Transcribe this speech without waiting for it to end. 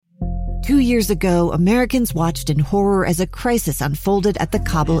2 years ago, Americans watched in horror as a crisis unfolded at the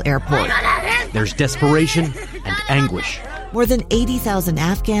Kabul airport. There's desperation and anguish. More than 80,000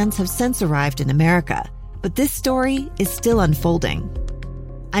 Afghans have since arrived in America, but this story is still unfolding.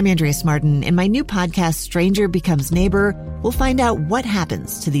 I'm Andrea Martin. In my new podcast, Stranger Becomes Neighbor, we'll find out what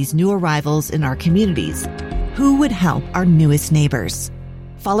happens to these new arrivals in our communities. Who would help our newest neighbors?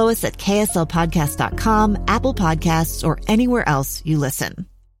 Follow us at kslpodcast.com, Apple Podcasts, or anywhere else you listen.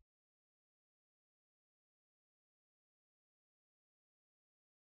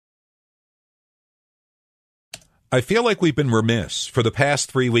 I feel like we've been remiss. For the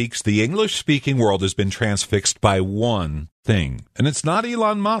past 3 weeks, the English-speaking world has been transfixed by one thing. And it's not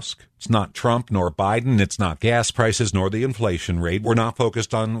Elon Musk. It's not Trump nor Biden. It's not gas prices nor the inflation rate. We're not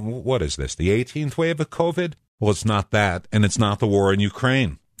focused on, what is this, the 18th wave of COVID? Well, it's not that, and it's not the war in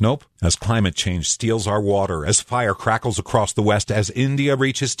Ukraine. Nope. As climate change steals our water, as fire crackles across the West, as India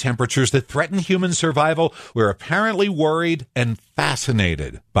reaches temperatures that threaten human survival, we're apparently worried and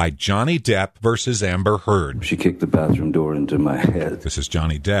fascinated by Johnny Depp versus Amber Heard. She kicked the bathroom door into my head. This is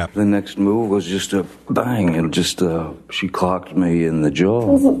Johnny Depp. The next move was just a bang, and she clocked me in the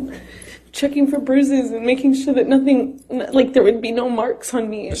jaw. Checking for bruises and making sure that nothing, like there would be no marks on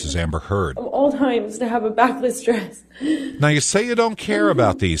me. This is Amber Heard. Of all times to have a backless dress. Now, you say you don't care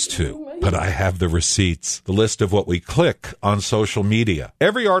about these two, but I have the receipts, the list of what we click on social media.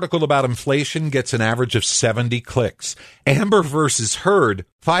 Every article about inflation gets an average of 70 clicks. Amber versus Heard,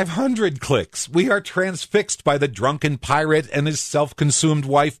 500 clicks. We are transfixed by the drunken pirate and his self-consumed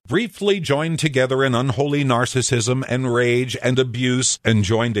wife, briefly joined together in unholy narcissism and rage and abuse, and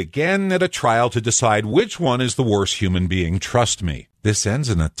joined again at a trial to decide which one is the worst human being. Trust me, this ends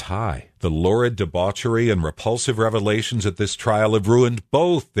in a tie. The lurid debauchery and repulsive revelations at this trial have ruined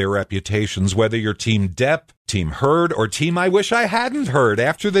both their reputations, whether you're Team Depp, Team Heard, or Team I Wish I Hadn't Heard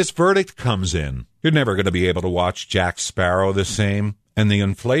after this verdict comes in. You're never going to be able to watch Jack Sparrow the same, and the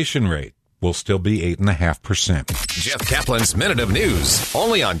inflation rate will still be 8.5%. Jeff Kaplan's Minute of News,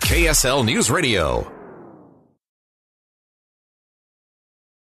 only on KSL News Radio.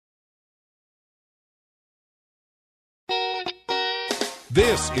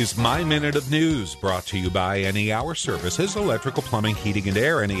 This is My Minute of News, brought to you by Any Hour Services, electrical, plumbing, heating, and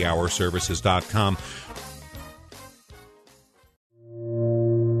air, anyhourservices.com.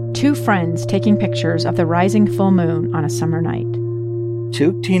 Two friends taking pictures of the rising full moon on a summer night.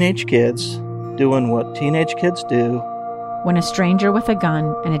 Two teenage kids doing what teenage kids do. When a stranger with a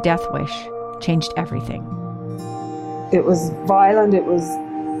gun and a death wish changed everything. It was violent, it was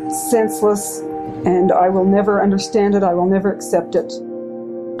senseless, and I will never understand it, I will never accept it.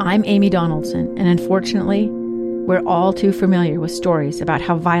 I'm Amy Donaldson, and unfortunately, we're all too familiar with stories about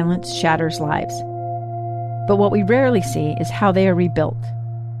how violence shatters lives. But what we rarely see is how they are rebuilt.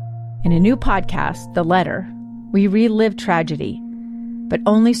 In a new podcast, The Letter, we relive tragedy, but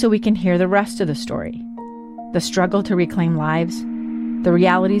only so we can hear the rest of the story. The struggle to reclaim lives, the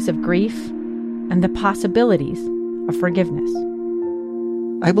realities of grief, and the possibilities of forgiveness.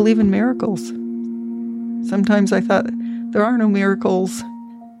 I believe in miracles. Sometimes I thought, there are no miracles.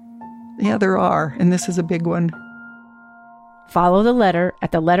 Yeah, there are, and this is a big one. Follow The Letter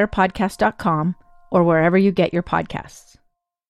at theletterpodcast.com or wherever you get your podcasts.